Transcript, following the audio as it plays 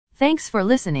Thanks for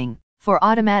listening. For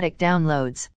automatic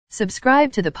downloads,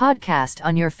 subscribe to the podcast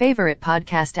on your favorite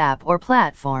podcast app or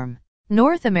platform.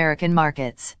 North American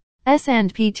markets.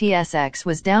 S&P TSX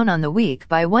was down on the week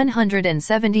by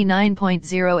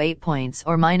 179.08 points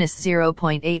or minus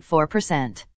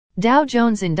 0.84%. Dow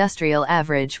Jones Industrial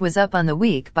Average was up on the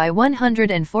week by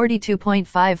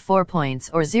 142.54 points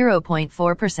or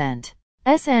 0.4%.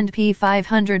 S&P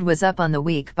 500 was up on the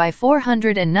week by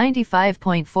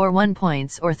 495.41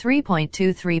 points or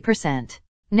 3.23%.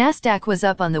 Nasdaq was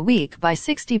up on the week by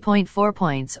 60.4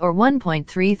 points or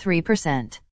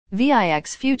 1.33%.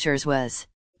 VIX futures was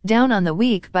down on the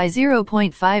week by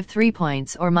 0.53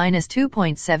 points or minus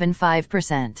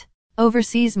 2.75%.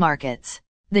 Overseas markets.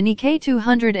 The Nikkei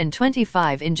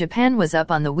 225 in Japan was up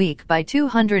on the week by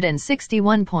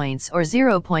 261 points or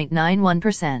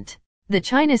 0.91%. The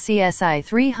China CSI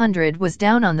 300 was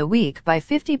down on the week by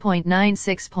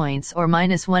 50.96 points or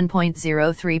minus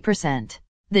 1.03%.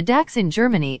 The DAX in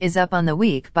Germany is up on the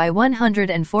week by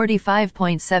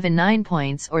 145.79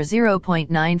 points or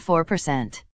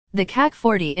 0.94%. The CAC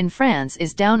 40 in France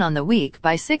is down on the week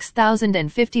by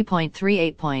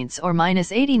 6,050.38 points or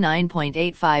minus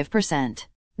 89.85%.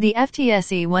 The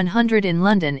FTSE 100 in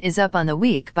London is up on the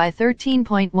week by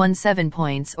 13.17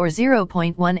 points or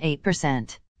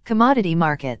 0.18%. Commodity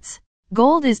markets.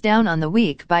 Gold is down on the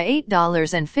week by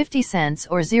 $8.50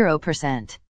 or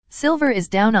 0%. Silver is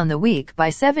down on the week by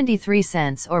 73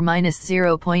 cents or minus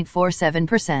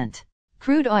 0.47%.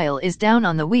 Crude oil is down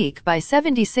on the week by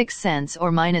 76 cents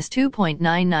or minus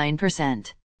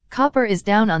 2.99%. Copper is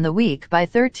down on the week by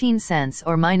 13 cents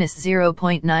or minus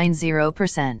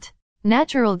 0.90%.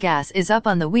 Natural gas is up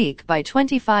on the week by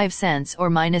 25 cents or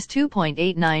minus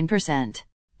 2.89%.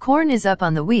 Corn is up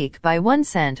on the week by 1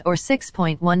 cent or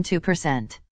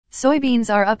 6.12%.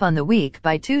 Soybeans are up on the week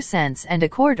by 2 cents and a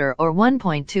quarter or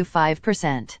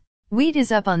 1.25%. Wheat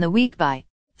is up on the week by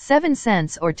 7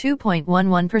 cents or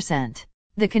 2.11%.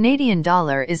 The Canadian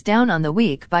dollar is down on the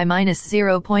week by minus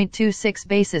 0.26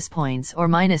 basis points or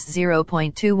minus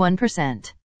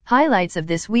 0.21%. Highlights of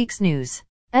this week's news.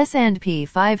 S&P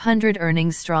 500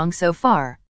 earnings strong so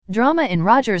far. Drama in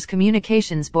Rogers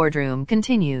Communications boardroom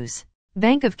continues.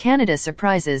 Bank of Canada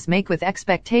surprises make with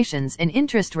expectations in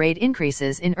interest rate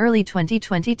increases in early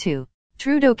 2022.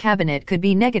 Trudeau cabinet could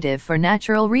be negative for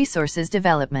natural resources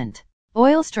development.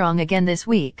 Oil strong again this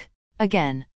week.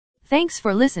 Again. Thanks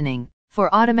for listening.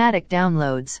 For automatic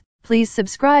downloads, please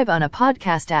subscribe on a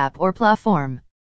podcast app or platform.